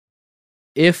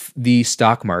if the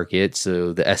stock market,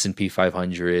 so the S&P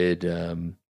 500,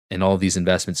 and all these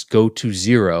investments go to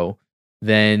zero,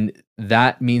 then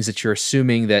that means that you're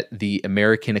assuming that the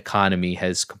American economy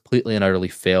has completely and utterly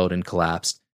failed and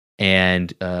collapsed,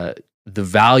 and the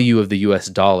value of the U.S.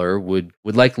 dollar would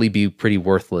likely be pretty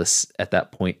worthless at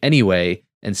that point anyway.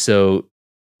 And so,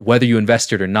 whether you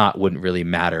invested or not wouldn't really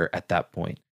matter at that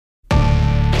point.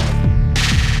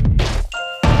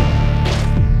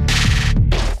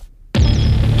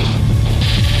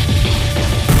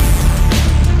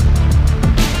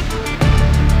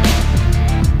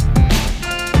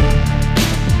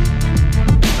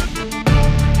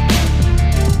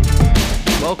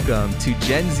 Welcome to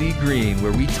Gen Z Green,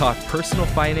 where we talk personal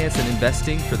finance and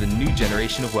investing for the new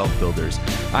generation of wealth builders.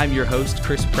 I'm your host,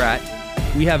 Chris Pratt.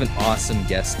 We have an awesome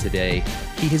guest today.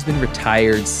 He has been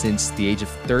retired since the age of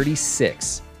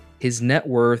 36. His net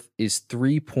worth is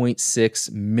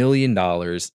 $3.6 million,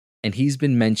 and he's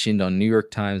been mentioned on New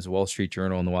York Times, Wall Street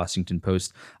Journal, and the Washington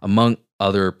Post, among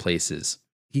other places.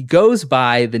 He goes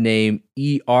by the name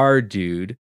ER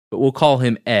Dude, but we'll call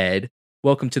him Ed.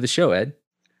 Welcome to the show, Ed.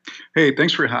 Hey,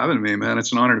 thanks for having me, man.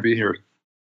 It's an honor to be here.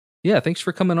 Yeah, thanks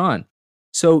for coming on.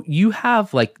 So you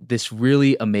have like this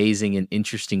really amazing and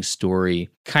interesting story,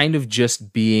 kind of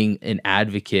just being an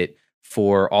advocate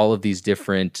for all of these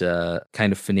different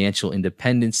kind of financial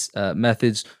independence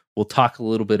methods. We'll talk a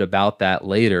little bit about that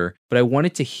later, but I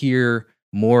wanted to hear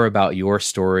more about your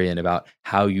story and about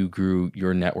how you grew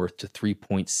your net worth to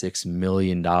 $3.6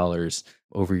 million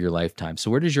over your lifetime.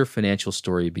 So where does your financial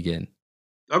story begin?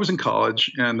 I was in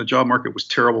college and the job market was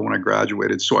terrible when I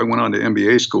graduated. So I went on to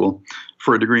MBA school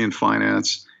for a degree in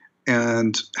finance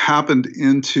and happened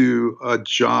into a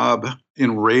job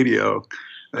in radio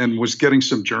and was getting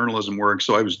some journalism work.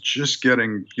 So I was just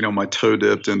getting, my toe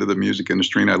dipped into the music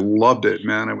industry and I loved it,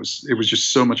 man. It was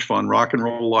just so much fun. Rock and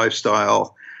roll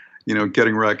lifestyle,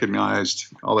 getting recognized,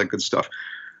 all that good stuff.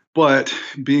 But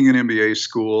being in MBA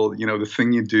school, the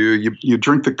thing you do, you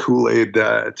drink the Kool-Aid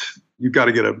that you've got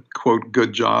to get a, quote,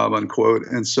 good job, unquote.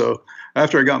 And so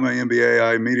after I got my MBA,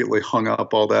 I immediately hung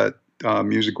up all that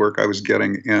music work I was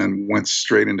getting and went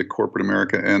straight into corporate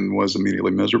America and was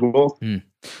immediately miserable.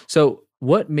 So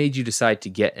what made you decide to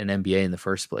get an MBA in the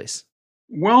first place?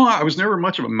 Well, I was never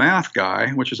much of a math guy,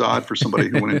 which is odd for somebody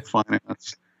who went into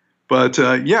finance. But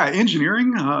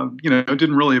engineering,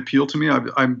 didn't really appeal to me.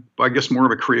 I'm, I guess, more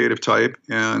of a creative type.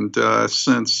 And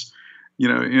since in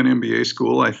MBA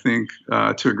school, I think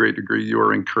to a great degree, you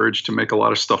are encouraged to make a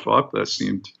lot of stuff up. That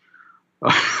seemed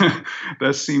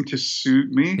to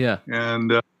suit me. Yeah.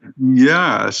 And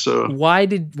so why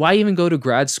even go to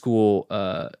grad school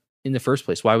in the first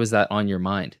place? Why was that on your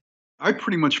mind? I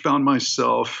pretty much found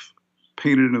myself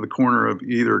painted into the corner of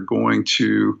either going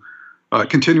to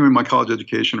continuing my college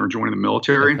education or joining the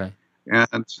military. Okay.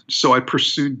 And so I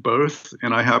pursued both,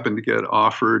 and I happened to get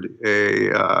offered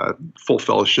a full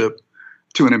fellowship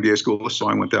to an MBA school, so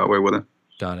I went that way with it.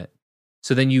 Got it.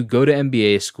 So then you go to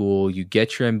MBA school, you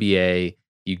get your MBA,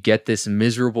 you get this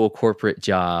miserable corporate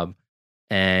job,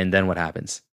 and then what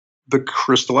happens? The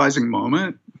crystallizing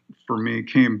moment for me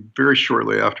came very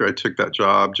shortly after I took that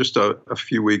job, just a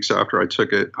few weeks after I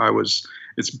took it.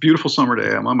 It's a beautiful summer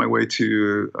day. I'm on my way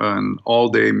to an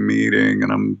all-day meeting,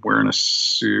 and I'm wearing a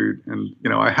suit, and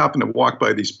I happen to walk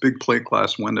by these big plate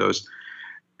glass windows.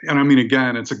 And I mean,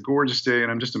 again, it's a gorgeous day,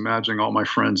 and I'm just imagining all my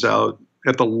friends out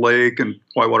at the lake and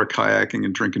whitewater kayaking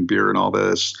and drinking beer and all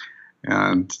this.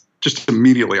 And just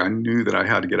immediately, I knew that I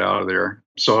had to get out of there.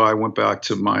 So I went back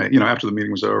to my, after the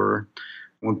meeting was over,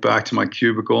 went back to my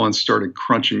cubicle and started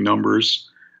crunching numbers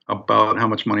about how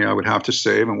much money I would have to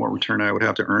save and what return I would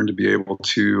have to earn to be able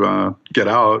to get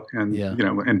out and,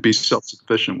 and be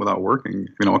self-sufficient without working,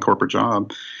 a corporate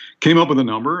job. Came up with a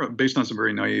number based on some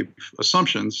very naive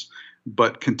assumptions,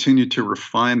 but continued to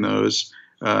refine those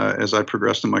as I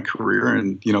progressed in my career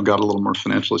and, got a little more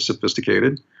financially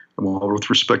sophisticated with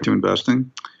respect to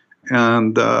investing.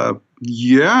 And,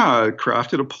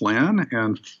 crafted a plan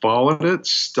and followed it,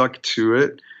 stuck to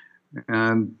it.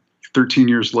 And 13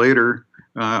 years later,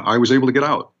 I was able to get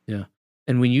out. Yeah.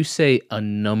 And when you say a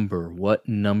number, what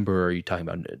number are you talking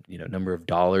about? Number of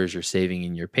dollars you're saving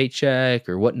in your paycheck,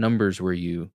 or what numbers were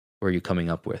you coming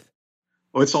up with?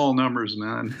 Oh, it's all numbers,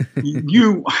 man.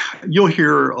 You'll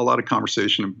hear a lot of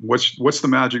conversation of what's the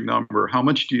magic number? How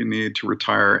much do you need to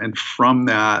retire? And from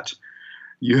that,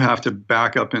 you have to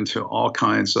back up into all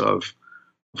kinds of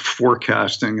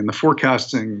forecasting. And the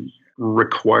forecasting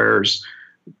requires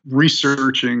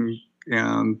researching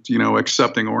and,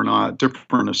 accepting or not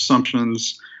different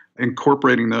assumptions,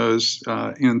 incorporating those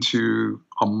into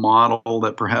a model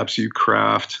that perhaps you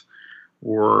craft,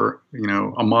 or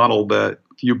a model that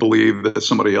you believe that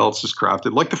somebody else has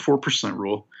crafted, like the 4%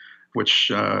 rule,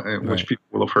 which Right. people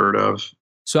will have heard of.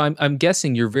 So I'm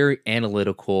guessing you're very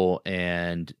analytical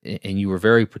and you were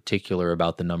very particular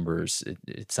about the numbers.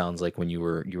 It sounds like when you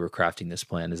were crafting this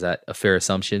plan. Is that a fair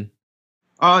assumption?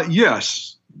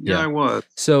 Yes, yeah, Yeah. I was.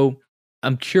 So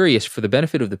I'm curious for the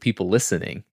benefit of the people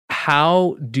listening,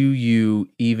 how do you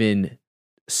even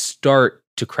start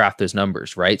to craft those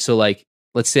numbers, right? So like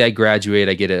let's say I graduate,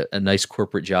 I get a nice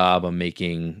corporate job, I'm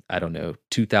making, I don't know,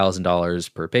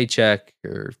 $2,000 per paycheck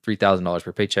or $3,000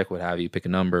 per paycheck, what have you, pick a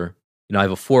number. I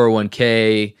have a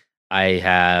 401k, I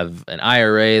have an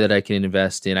IRA that I can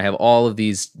invest in. I have all of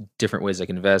these different ways I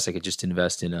can invest. I could just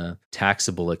invest in a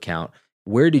taxable account.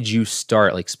 Where did you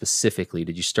start, like specifically?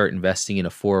 Did you start investing in a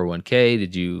 401k?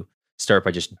 Did you start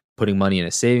by just putting money in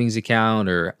a savings account,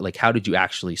 or like how did you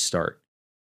actually start?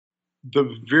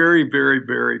 The very, very,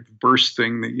 very first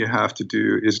thing that you have to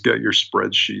do is get your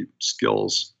spreadsheet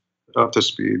skills up to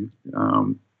speed.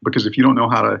 Because if you don't know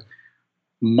how to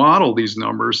model these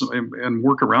numbers and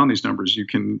work around these numbers,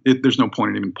 there's no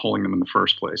point in even pulling them in the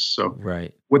first place. So,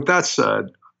 Right. with that said,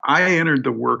 I entered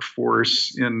the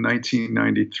workforce in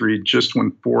 1993, just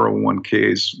when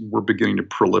 401ks were beginning to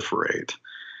proliferate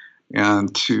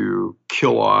and to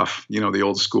kill off, the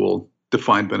old school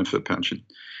defined benefit pension.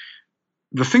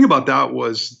 The thing about that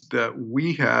was that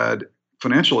we had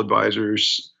financial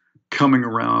advisors coming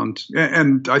around,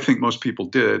 and I think most people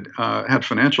did, had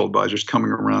financial advisors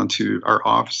coming around to our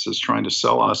offices trying to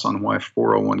sell us on why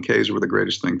 401ks were the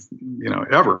greatest thing,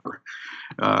 ever.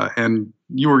 And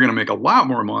you were going to make a lot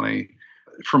more money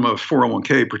from a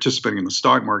 401k participating in the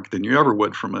stock market than you ever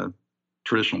would from a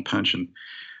traditional pension.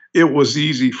 It was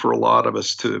easy for a lot of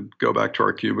us to go back to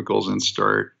our cubicles and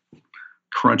start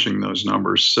crunching those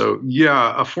numbers. So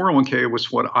yeah, a 401k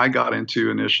was what I got into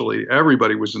initially.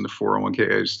 Everybody was into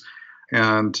 401ks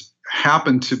and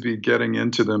happened to be getting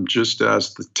into them just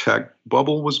as the tech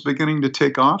bubble was beginning to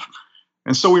take off.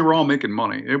 And so we were all making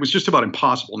money. It was just about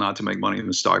impossible not to make money in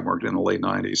the stock market in the late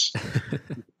 90s.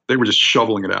 They were just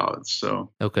shoveling it out.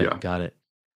 So, Okay, yeah. got it.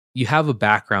 You have a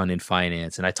background in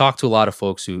finance, and I talk to a lot of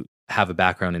folks who have a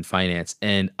background in finance,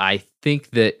 and I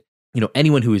think that,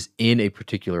 anyone who is in a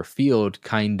particular field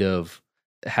kind of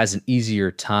has an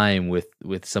easier time with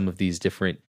some of these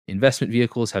different investment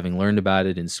vehicles, having learned about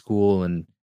it in school and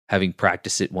having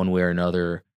practiced it one way or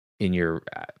another in your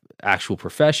actual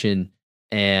profession.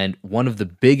 And one of the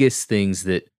biggest things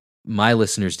that my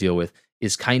listeners deal with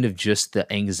is kind of just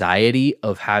the anxiety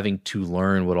of having to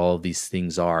learn what all of these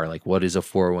things are. Like, what is a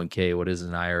 401k? What is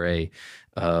an IRA?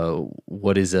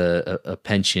 What is a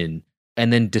pension?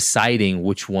 And then deciding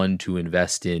which one to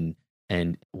invest in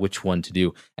and which one to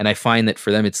do. And I find that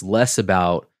for them, it's less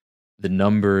about the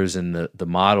numbers and the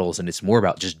models, and it's more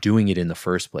about just doing it in the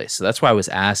first place. So that's why I was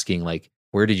asking, like,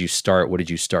 where did you start? What did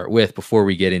you start with before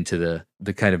we get into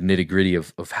the kind of nitty gritty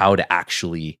of how to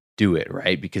actually do it,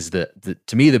 right? Because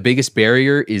to me, the biggest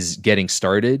barrier is getting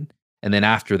started. And then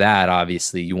after that,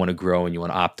 obviously you want to grow and you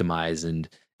want to optimize and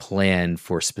plan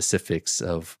for specifics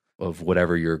of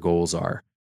whatever your goals are.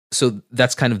 So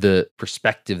that's kind of the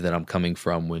perspective that I'm coming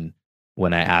from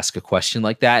when I ask a question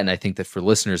like that. And I think that for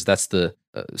listeners, that's the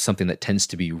something that tends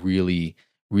to be really,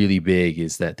 really big,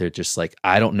 is that they're just like,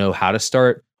 I don't know how to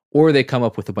start, or they come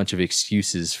up with a bunch of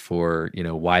excuses for,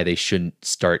 why they shouldn't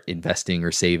start investing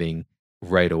or saving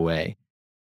right away.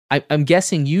 I'm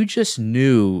guessing you just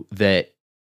knew that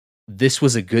this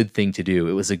was a good thing to do.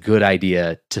 It was a good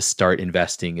idea to start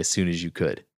investing as soon as you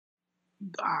could.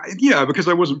 Yeah, because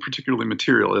I wasn't particularly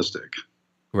materialistic.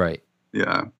 Right.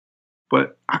 Yeah.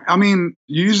 But I mean,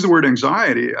 you use the word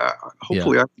anxiety.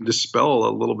 Hopefully, Yeah. I can dispel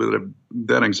a little bit of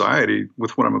that anxiety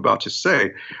with what I'm about to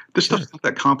say. This Sure. stuff's not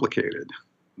that complicated.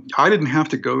 I didn't have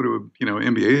to go to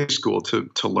MBA school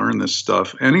to learn this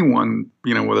stuff. Anyone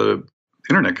with a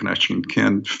internet connection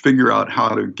can figure out how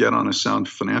to get on a sound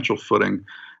financial footing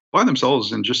by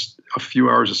themselves in just a few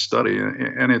hours of study,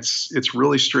 and it's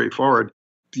really straightforward.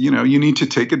 You need to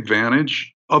take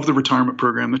advantage of the retirement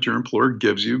program that your employer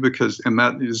gives you, and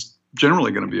that is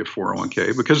generally going to be a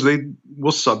 401k, because they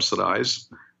will subsidize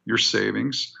your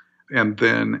savings. And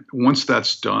then once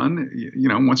that's done,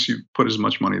 once you put as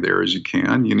much money there as you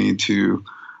can, you need to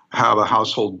have a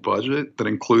household budget that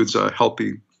includes a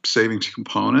healthy savings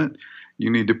component. You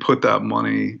need to put that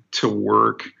money to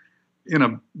work in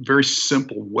a very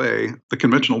simple way. The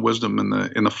conventional wisdom in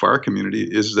the FIRE community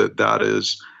is that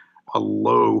is a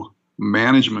low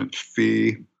management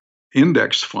fee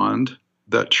index fund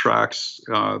that tracks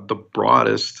the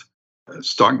broadest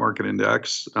stock market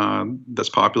index that's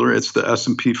popular. It's the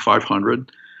S&P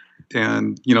 500.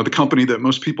 And, the company that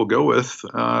most people go with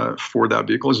for that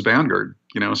vehicle is Vanguard.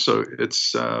 So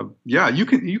it's, you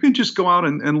can just go out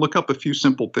and look up a few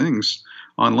simple things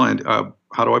online.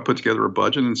 How do I put together a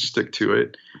budget and stick to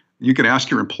it? You can ask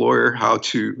your employer how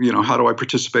do I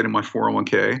participate in my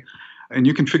 401k? And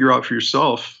you can figure out for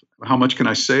yourself, how much can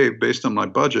I save based on my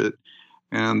budget?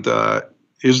 And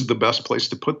is the best place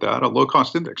to put that a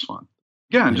low-cost index fund?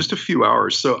 Yeah, in just a few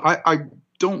hours. So I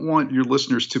don't want your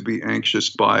listeners to be anxious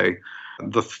by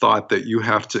the thought that you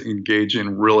have to engage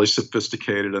in really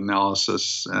sophisticated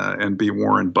analysis and be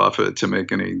Warren Buffett to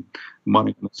make any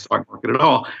money in the stock market at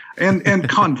all. And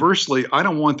conversely, I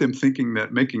don't want them thinking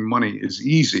that making money is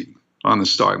easy on the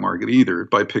stock market either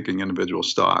by picking individual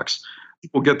stocks.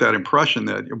 People get that impression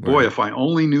that, boy, if I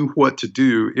only knew what to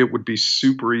do, it would be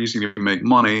super easy to make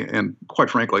money. And quite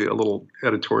frankly, a little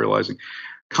editorializing,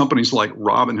 companies like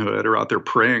Robinhood are out there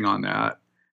preying on that.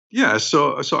 Yeah,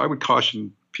 so I would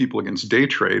caution people against day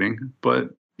trading, but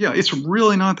yeah, it's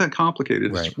really not that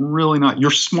complicated. Right. It's really not. You're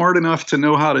smart enough to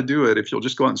know how to do it if you'll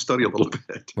just go out and study a little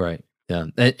bit. Right. Yeah.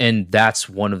 And that's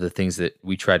one of the things that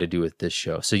we try to do with this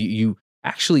show. So you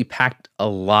actually packed a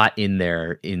lot in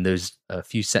there in those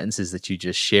few sentences that you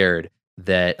just shared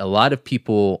that a lot of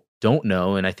people don't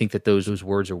know. And I think that those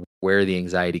words are where the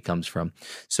anxiety comes from.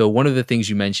 So one of the things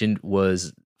you mentioned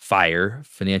was FIRE,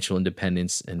 financial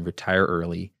independence, and retire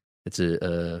early. It's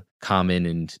a common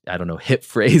and, hip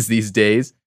phrase these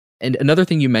days. And another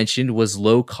thing you mentioned was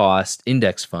low-cost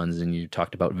index funds, and you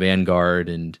talked about Vanguard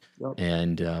and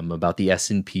about the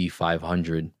S&P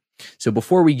 500. So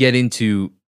before we get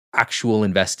into actual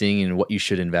investing and what you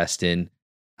should invest in,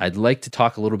 I'd like to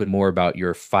talk a little bit more about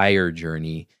your FIRE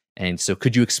journey. And so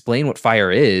could you explain what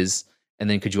FIRE is? And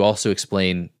then could you also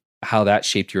explain how that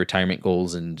shaped your retirement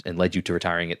goals and led you to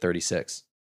retiring at 36?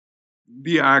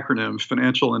 The acronym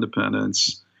financial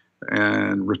independence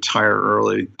and retire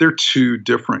early, they're two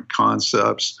different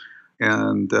concepts.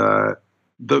 And the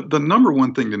number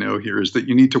one thing to know here is that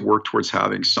you need to work towards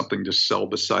having something to sell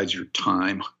besides your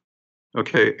time.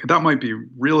 Okay, that might be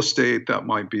real estate, that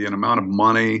might be an amount of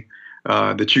money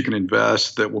that you can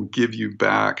invest that will give you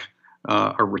back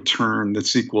a return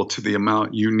that's equal to the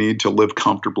amount you need to live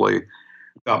comfortably.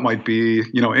 That might be,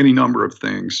 any number of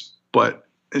things. But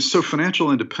so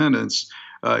financial independence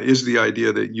is the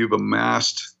idea that you've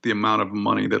amassed the amount of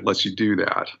money that lets you do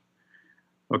that.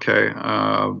 Okay,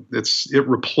 it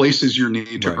replaces your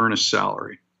need to earn a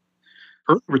salary.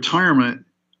 Early retirement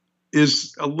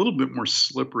is a little bit more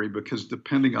slippery because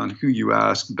depending on who you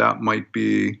ask, that might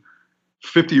be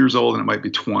 50 years old and it might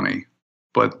be 20.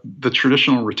 But the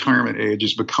traditional retirement age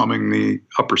is becoming the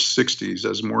upper 60s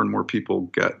as more and more people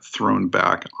get thrown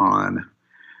back on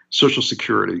Social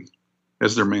Security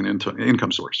as their main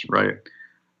income source, right?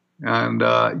 And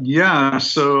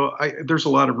so there's a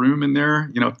lot of room in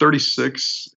there.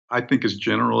 36, I think, is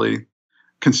generally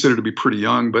considered to be pretty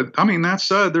young. But I mean, that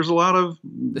said, there's a lot of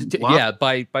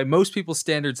by most people's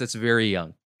standards, that's very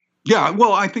young. Yeah,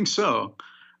 well, I think so.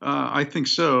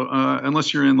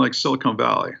 Unless you're in like Silicon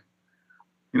Valley.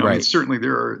 Right. I mean, certainly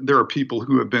there are people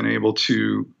who have been able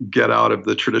to get out of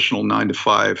the traditional 9 to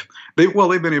 5. They've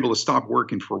been able to stop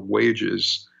working for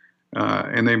wages,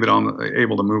 and they've been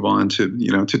able to move on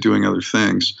to to doing other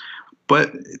things.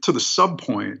 But to the sub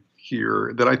point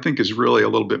here that I think is really a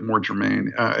little bit more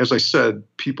germane, as I said,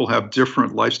 people have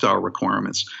different lifestyle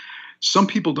requirements. Some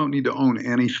people don't need to own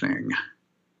anything.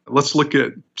 Let's look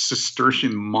at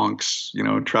Cistercian monks,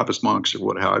 Trappist monks or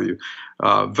what have you.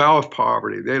 Vow of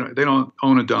poverty. They don't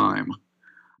own a dime,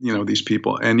 these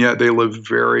people. And yet they live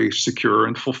very secure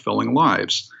and fulfilling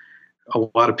lives. A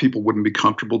lot of people wouldn't be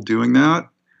comfortable doing that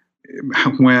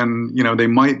when, they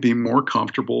might be more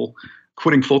comfortable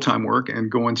quitting full-time work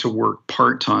and going to work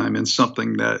part-time in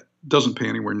something that doesn't pay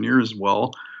anywhere near as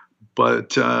well,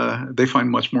 but they find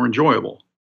much more enjoyable.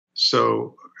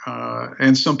 So,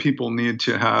 and some people need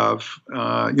to have,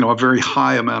 a very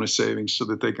high amount of savings so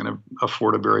that they can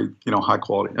afford a very, high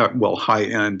quality,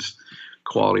 high-end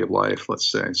quality of life, let's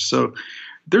say. So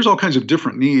there's all kinds of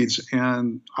different needs,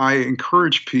 and I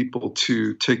encourage people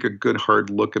to take a good hard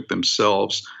look at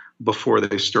themselves before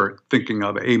they start thinking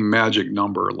of a magic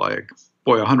number like,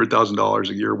 boy, $100,000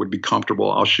 a year would be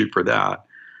comfortable. I'll shoot for that.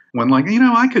 When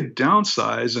I could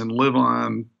downsize and live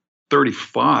on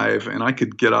 35 and I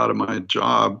could get out of my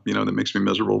job, that makes me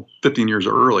miserable 15 years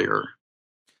earlier.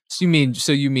 So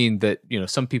you mean that,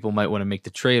 some people might want to make the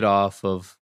trade-off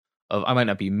of I might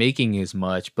not be making as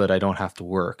much, but I don't have to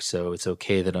work. So it's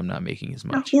okay that I'm not making as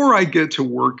much. Or I get to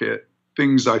work at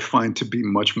things I find to be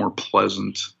much more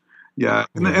pleasant. Yeah.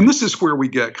 And this is where we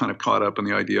get kind of caught up in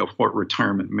the idea of what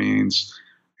retirement means.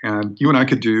 And you and I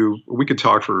we could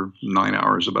talk for 9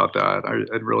 hours about that.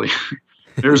 I'd really,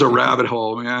 there's a rabbit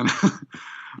hole, man.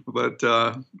 But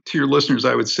to your listeners,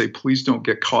 I would say, please don't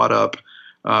get caught up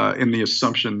in the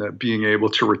assumption that being able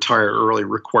to retire early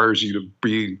requires you to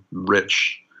be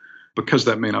rich, because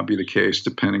that may not be the case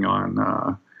depending on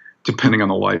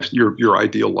the life, your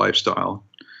ideal lifestyle.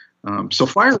 So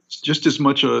FIRE is just as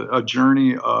much a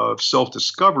journey of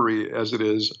self-discovery as it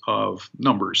is of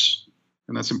numbers.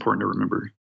 And that's important to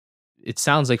remember. It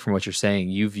sounds like from what you're saying,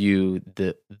 you view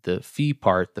the fee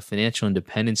part, the financial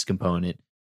independence component,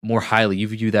 more highly. You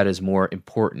view that as more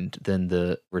important than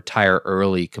the retire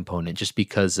early component, just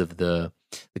because of the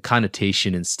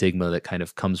connotation and stigma that kind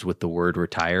of comes with the word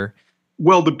retire.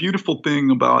 Well, the beautiful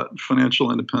thing about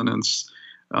financial independence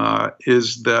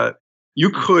is that you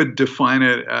could define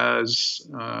it as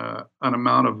an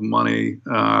amount of money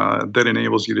that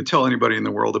enables you to tell anybody in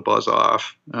the world to buzz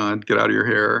off and get out of your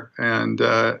hair. And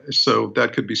so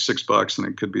that could be $6 and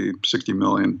it could be 60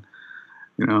 million.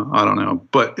 I don't know.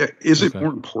 But is it more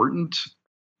important?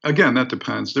 Again, that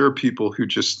depends. There are people who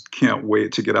just can't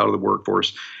wait to get out of the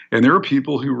workforce. And there are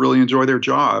people who really enjoy their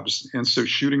jobs. And so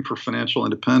shooting for financial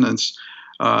independence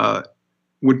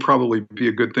would probably be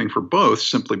a good thing for both,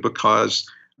 simply because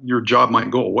your job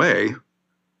might go away,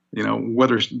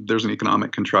 whether there's an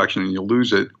economic contraction and you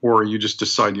lose it, or you just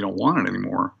decide you don't want it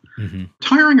anymore. Mm-hmm.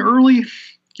 Retiring early,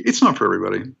 it's not for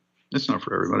everybody. It's not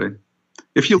for everybody.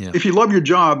 If you love your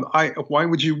job, why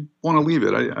would you want to leave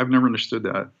it? I've never understood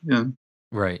that. Yeah.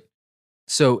 Right.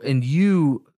 So, and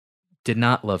you did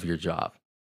not love your job.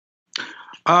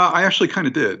 I actually kind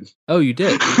of did. Oh, you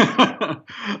did?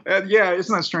 Yeah,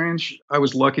 isn't that strange? I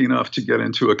was lucky enough to get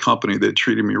into a company that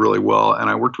treated me really well, and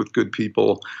I worked with good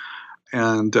people.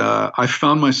 And I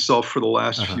found myself for the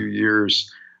last few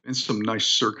years in some nice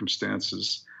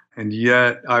circumstances. And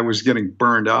yet I was getting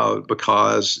burned out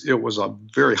because it was a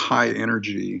very high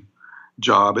energy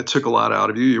job. It took a lot out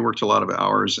of you. You worked a lot of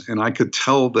hours. And I could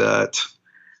tell that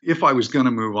if I was going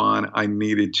to move on, I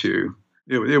needed to.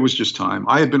 It was just time.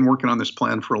 I had been working on this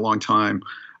plan for a long time.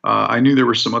 I knew there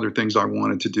were some other things I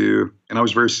wanted to do, and I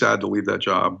was very sad to leave that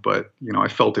job. But I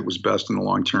felt it was best in the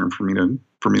long term for me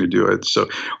to do it. So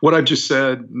what I just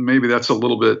said, maybe that's a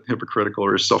little bit hypocritical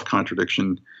or a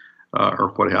self-contradiction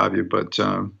or what have you. But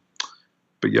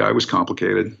yeah, it was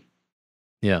complicated.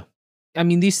 Yeah, I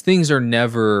mean, these things are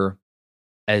never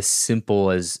as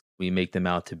simple as we make them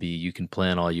out to be. You can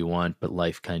plan all you want, but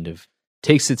life kind of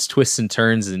takes its twists and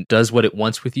turns and does what it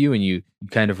wants with you, and you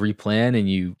kind of replan and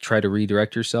you try to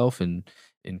redirect yourself and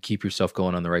keep yourself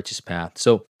going on the righteous path.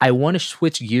 So I want to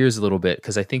switch gears a little bit,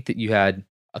 because I think that you had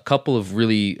a couple of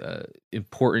really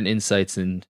important insights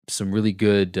and some really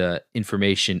good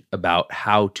information about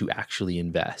how to actually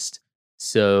invest.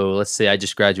 So let's say I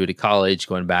just graduated college,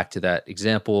 going back to that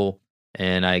example,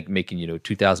 and I'm making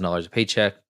 $2,000 a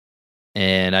paycheck,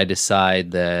 and I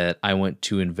decide that I want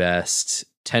to invest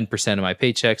 10% of my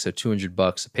paycheck, so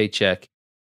 $200 a paycheck,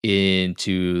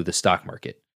 into the stock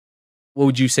market. What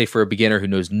would you say for a beginner who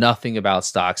knows nothing about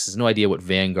stocks, has no idea what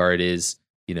Vanguard is?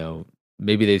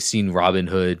 Maybe they've seen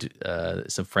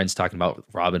Robinhood, some friends talking about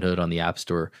Robinhood on the App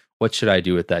Store. What should I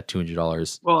do with that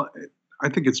 $200? Well, I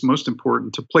think it's most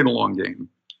important to play the long game.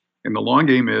 And the long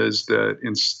game is that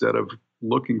instead of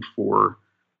looking for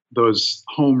those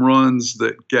home runs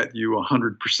that get you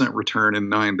 100% return in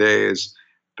 9 days,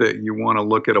 that you want to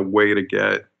look at a way to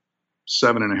get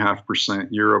 7.5%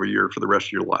 year over year for the rest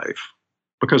of your life,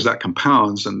 because that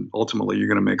compounds, and ultimately you're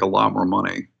going to make a lot more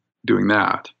money doing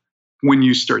that. When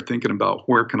you start thinking about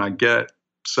where can I get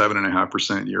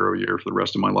 7.5% year over year for the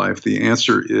rest of my life, the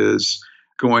answer is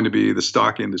going to be the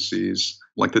stock indices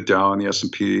like the Dow and the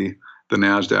S&P, the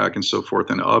NASDAQ, and so forth.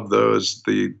 And of those,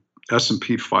 the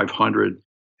S&P 500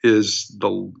 is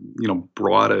the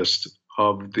broadest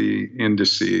of the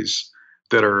indices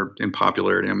that are in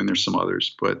popularity. I mean, there's some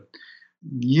others, but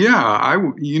yeah,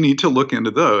 you need to look into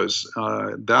those.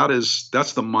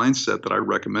 That's the mindset that I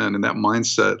recommend, and that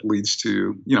mindset leads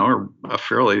to a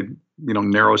fairly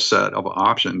narrow set of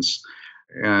options.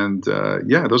 And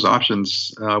those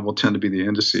options will tend to be the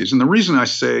indices. And the reason I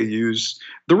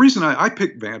I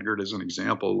picked Vanguard as an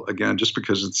example, again, just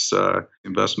because it's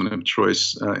investment of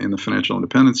choice in the financial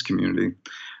independence community,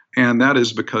 and that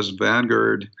is because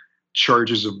Vanguard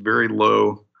charges a very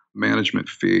low management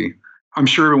fee. I'm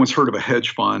sure everyone's heard of a hedge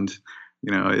fund.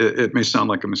 It may sound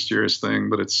like a mysterious thing,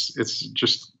 but it's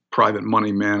just private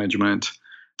money management,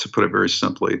 to put it very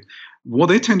simply. Well,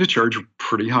 they tend to charge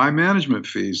pretty high management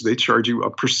fees. They charge you a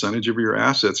percentage of your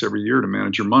assets every year to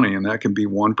manage your money, and that can be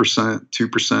 1%,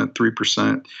 2%,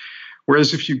 3%.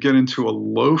 Whereas if you get into a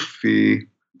low fee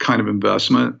kind of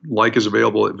investment, like is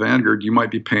available at Vanguard, you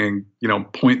might be paying,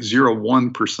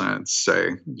 0.01%, say,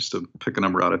 just to pick a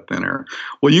number out of thin air.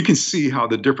 Well, you can see how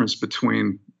the difference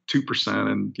between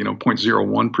 2% and,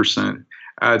 0.01%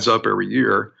 adds up every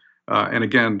year. And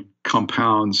again,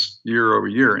 compounds year over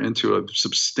year into a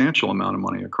substantial amount of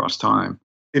money across time.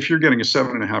 If you're getting a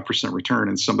 7.5% return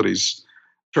and somebody's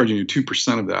charging you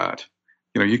 2% of that,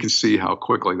 you can see how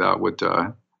quickly that would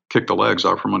kick the legs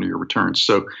out from under your returns.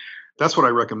 So that's what I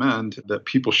recommend that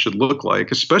people should look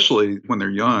like, especially when they're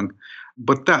young.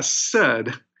 But that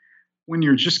said, when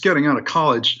you're just getting out of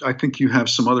college, I think you have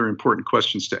some other important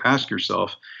questions to ask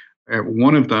yourself.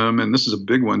 One of them, and this is a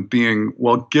big one, being,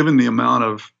 well, given the amount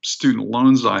of student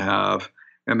loans I have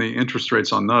and the interest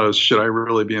rates on those, should I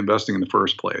really be investing in the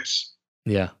first place?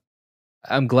 Yeah.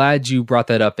 I'm glad you brought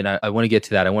that up, and I want to get to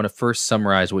that. I want to first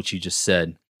summarize what you just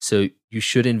said. So you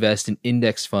should invest in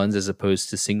index funds as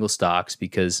opposed to single stocks,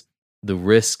 because the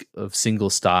risk of single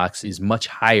stocks is much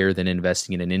higher than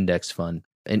investing in an index fund.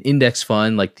 An index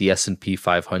fund like the S&P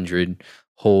 500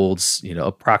 holds,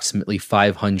 approximately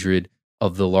 500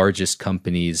 of the largest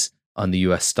companies on the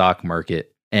US stock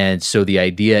market. And so the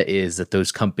idea is that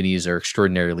those companies are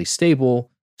extraordinarily stable.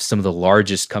 Some of the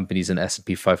largest companies in the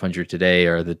S&P 500 today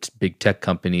are the big tech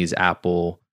companies,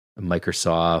 Apple,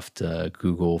 Microsoft,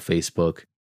 Google, Facebook.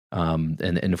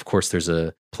 And of course, there's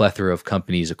a plethora of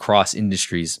companies across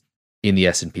industries in the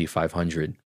S&P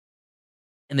 500.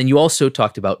 And then you also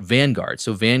talked about Vanguard.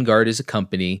 So Vanguard is a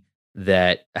company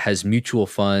that has mutual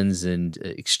funds and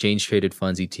exchange traded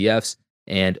funds, ETFs.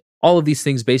 And all of these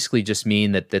things basically just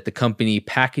mean that the company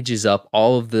packages up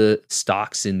all of the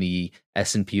stocks in the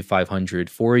S&P 500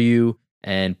 for you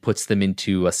and puts them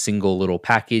into a single little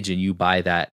package, and you buy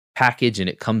that package and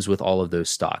it comes with all of those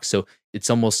stocks. So it's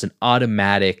almost an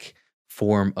automatic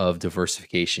form of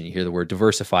diversification. You hear the word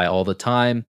diversify all the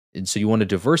time. And so you want to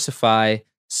diversify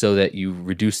so that you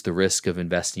reduce the risk of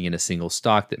investing in a single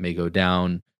stock that may go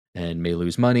down and may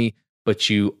lose money, but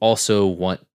you also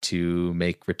want to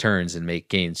make returns and make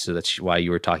gains. So that's why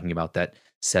you were talking about that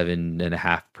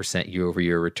 7.5% year over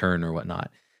year return or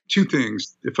whatnot. Two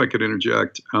things, if I could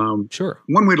interject. Sure.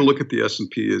 One way to look at the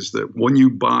S&P is that when you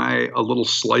buy a little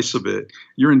slice of it,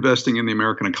 you're investing in the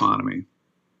American economy,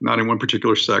 not in one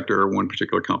particular sector or one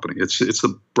particular company. It's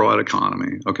the broad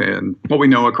economy. Okay, and what we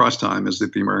know across time is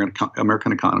that the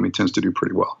American economy tends to do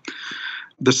pretty well.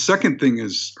 The second thing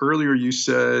is, earlier you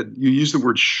said, you used the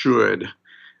word should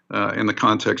in the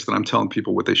context that I'm telling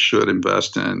people what they should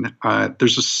invest in.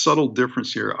 There's a subtle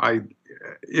difference here.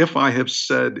 If I have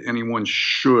said anyone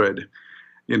should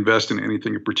invest in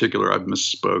anything in particular, I've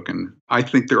misspoken. I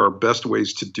think there are best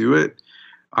ways to do it.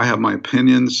 I have my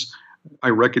opinions. I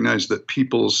recognize that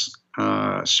people's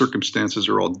circumstances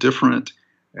are all different.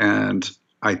 And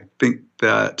I think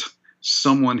that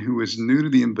someone who is new to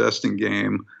the investing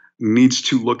game needs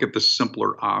to look at the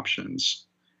simpler options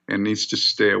and needs to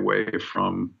stay away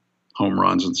from home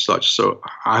runs and such. So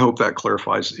I hope that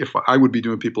clarifies. If I would be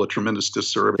doing people a tremendous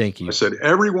disservice. Thank you. I said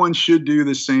everyone should do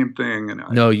the same thing. And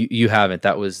no, you haven't.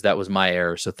 That was my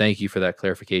error. So thank you for that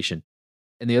clarification.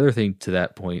 And the other thing to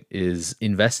that point is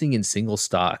investing in single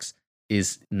stocks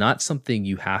is not something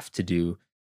you have to do.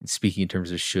 Speaking in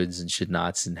terms of shoulds and should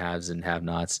nots and haves and have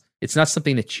nots, it's not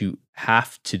something that you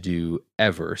have to do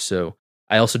ever. So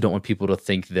I also don't want people to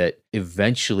think that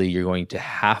eventually you're going to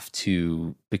have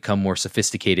to become more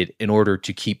sophisticated in order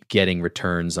to keep getting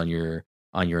returns on your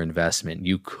investment.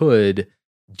 You could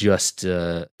just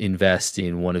invest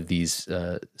in one of these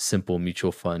simple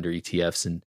mutual fund or ETFs,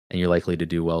 and you're likely to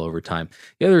do well over time.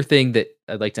 The other thing that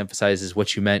I'd like to emphasize is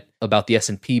what you meant about the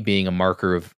S&P being a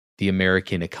marker of the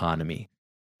American economy.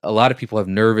 A lot of people have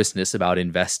nervousness about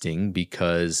investing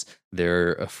because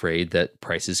they're afraid that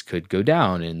prices could go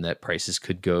down and that prices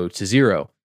could go to zero.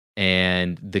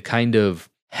 And the kind of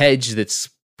hedge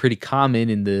that's pretty common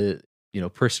in the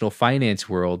personal finance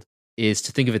world is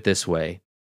to think of it this way.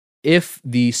 If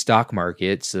the stock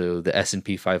market, so the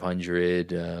S&P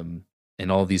 500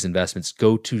 and all of these investments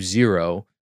go to zero,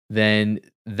 then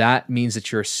that means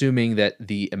that you're assuming that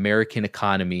the American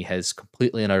economy has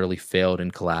completely and utterly failed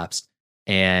and collapsed.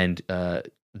 And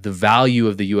the value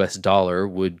of the US dollar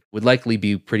would likely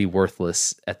be pretty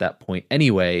worthless at that point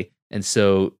anyway. And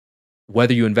so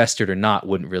whether you invested or not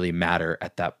wouldn't really matter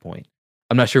at that point.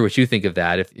 I'm not sure what you think of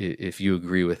that, if you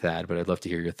agree with that, but I'd love to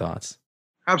hear your thoughts.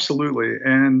 Absolutely.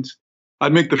 And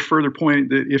I'd make the further point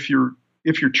that if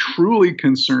you're truly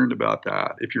concerned about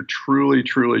that, if you're truly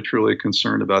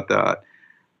concerned about that,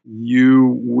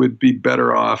 you would be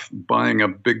better off buying a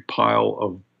big pile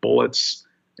of bullets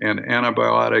and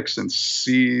antibiotics and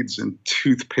seeds and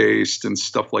toothpaste and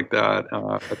stuff like that.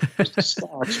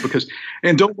 Stocks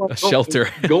and don't let shelter.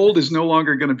 Gold is no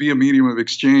longer going to be a medium of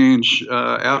exchange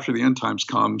after the end times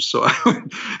come. So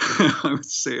I would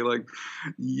say, like,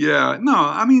 yeah, no,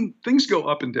 I mean, things go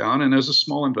up and down. And as a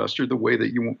small investor, the way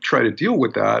that you try to deal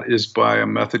with that is by a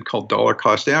method called dollar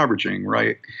cost averaging,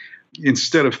 right?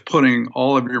 Instead of putting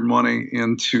all of your money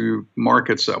into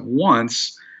markets at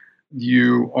once,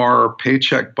 you are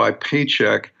paycheck by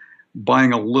paycheck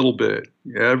buying a little bit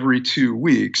every 2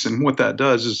 weeks. And what that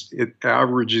does is it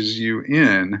averages you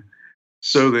in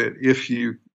so that if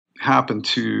you happen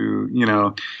to,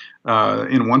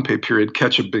 in one pay period,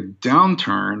 catch a big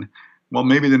downturn, well,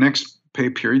 maybe the next pay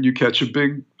period you catch a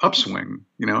big upswing,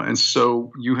 and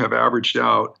so you have averaged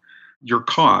out your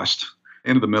cost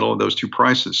into the middle of those two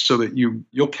prices so that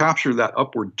you'll capture that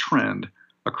upward trend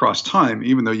across time,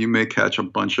 even though you may catch a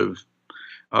bunch of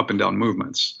up and down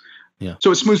movements. Yeah.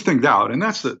 So it smooths things out. And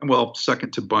that's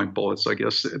second to buying bullets, I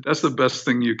guess. That's the best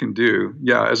thing you can do.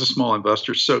 Yeah, as a small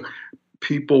investor. So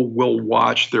people will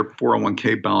watch their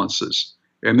 401k balances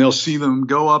and they'll see them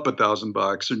go up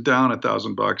 $1,000 or down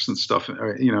 $1,000 and stuff,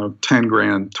 10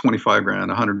 grand, 25 grand,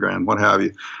 100 grand, what have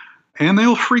you. And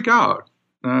they'll freak out.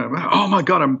 Oh my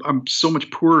God, I'm so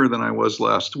much poorer than I was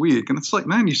last week. And it's like,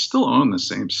 man, you still own the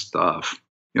same stuff.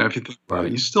 If you think about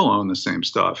it, you still own the same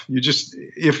stuff.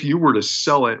 If you were to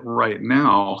sell it right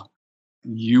now,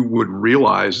 you would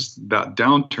realize that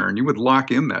downturn. You would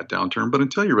lock in that downturn. But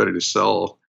until you're ready to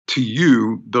sell, to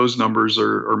you, those numbers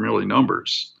are merely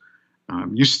numbers.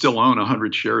 You still own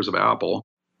 100 shares of Apple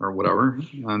or whatever.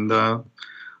 And,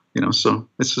 so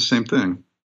it's the same thing.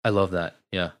 I love that.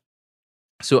 Yeah.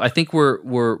 So I think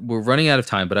we're running out of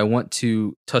time, but I want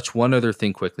to touch one other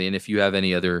thing quickly. And if you have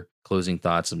any other closing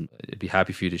thoughts, I'd be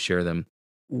happy for you to share them.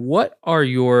 What are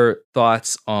your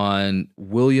thoughts on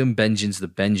William Bengen's The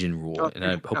Bengen Rule? And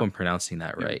I hope I'm pronouncing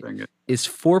that right. Bengen. Is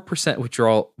 4%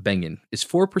 withdrawal, Bengen, is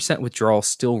 4% withdrawal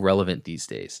still relevant these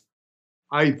days?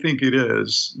 I think it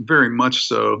is, very much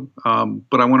so.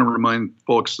 But I want to remind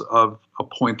folks of a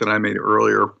point that I made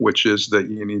earlier, which is that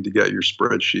you need to get your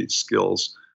spreadsheet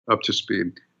skills up to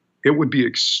speed. It would be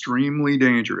extremely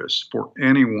dangerous for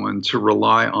anyone to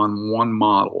rely on one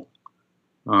model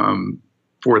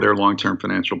for their long-term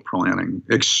financial planning.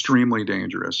 Extremely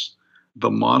dangerous. The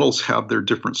models have their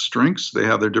different strengths. They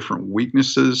have their different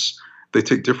weaknesses. They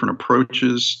take different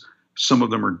approaches. Some of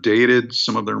them are dated.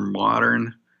 Some of them are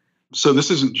modern. So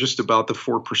this isn't just about the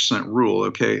 4% rule,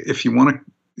 okay? If you want to,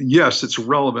 yes, it's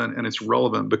relevant, and it's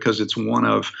relevant because it's one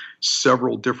of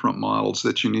several different models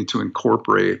that you need to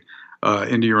incorporate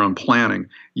into your own planning.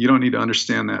 You don't need to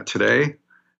understand that today.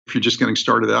 If you're just getting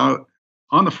started out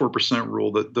on the 4%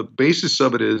 rule, the basis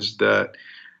of it is that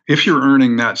if you're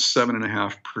earning that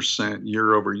 7.5%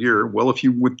 year over year, well, if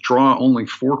you withdraw only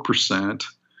 4%,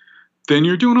 then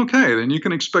you're doing okay. Then you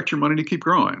can expect your money to keep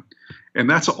growing. And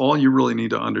that's all you really need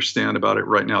to understand about it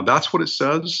right now. That's what it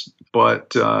says.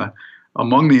 But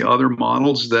among the other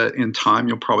models that in time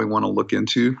you'll probably want to look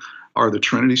into are the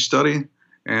Trinity study,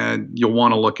 and you'll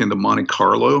want to look into Monte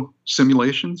Carlo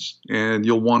simulations, and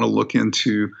you'll want to look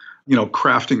into,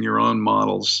 crafting your own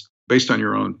models based on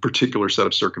your own particular set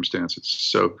of circumstances.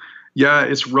 So yeah,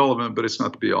 it's relevant, but it's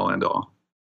not the be all end all.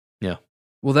 Yeah.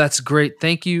 Well, that's great.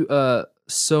 Thank you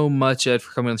so much, Ed,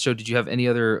 for coming on the show. Did you have any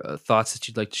other thoughts that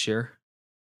you'd like to share?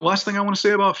 Last thing I want to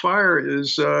say about FIRE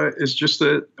is just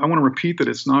that I want to repeat that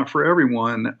it's not for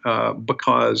everyone,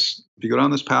 because if you go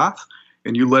down this path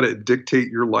and you let it dictate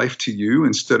your life to you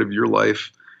instead of your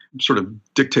life sort of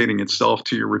dictating itself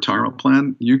to your retirement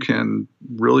plan, you can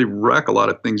really wreck a lot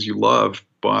of things you love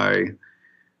by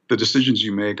the decisions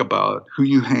you make about who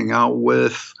you hang out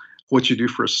with, what you do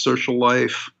for a social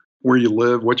life, where you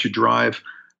live, what you drive.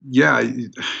 Yeah,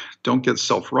 don't get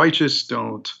self-righteous.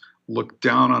 Don't look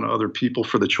down on other people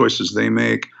for the choices they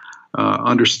make.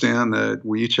 Understand that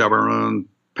we each have our own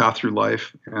path through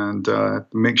life, and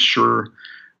make sure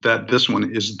that this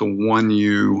one is the one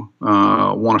you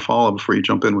want to follow before you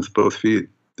jump in with both feet.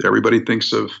 Everybody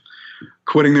thinks of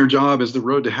quitting their job as the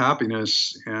road to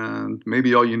happiness, and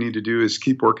maybe all you need to do is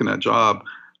keep working that job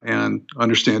and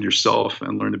understand yourself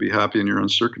and learn to be happy in your own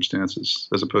circumstances,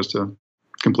 as opposed to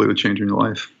completely changing your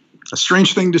life. A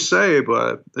strange thing to say,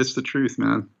 but it's the truth,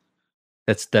 man.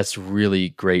 That's really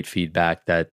great feedback.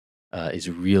 That is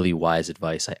really wise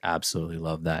advice. I absolutely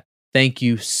love that. Thank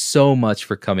you so much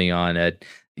for coming on, Ed.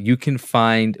 You can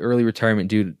find Early Retirement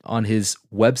Dude on his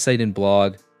website and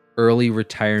blog,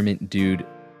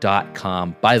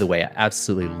 earlyretirementdude.com. By the way, I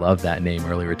absolutely love that name,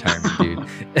 Early Retirement Dude.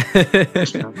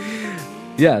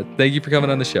 Yeah. Thank you for coming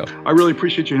on the show. I really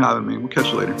appreciate you having me. We'll catch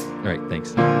you later. All right.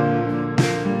 Thanks.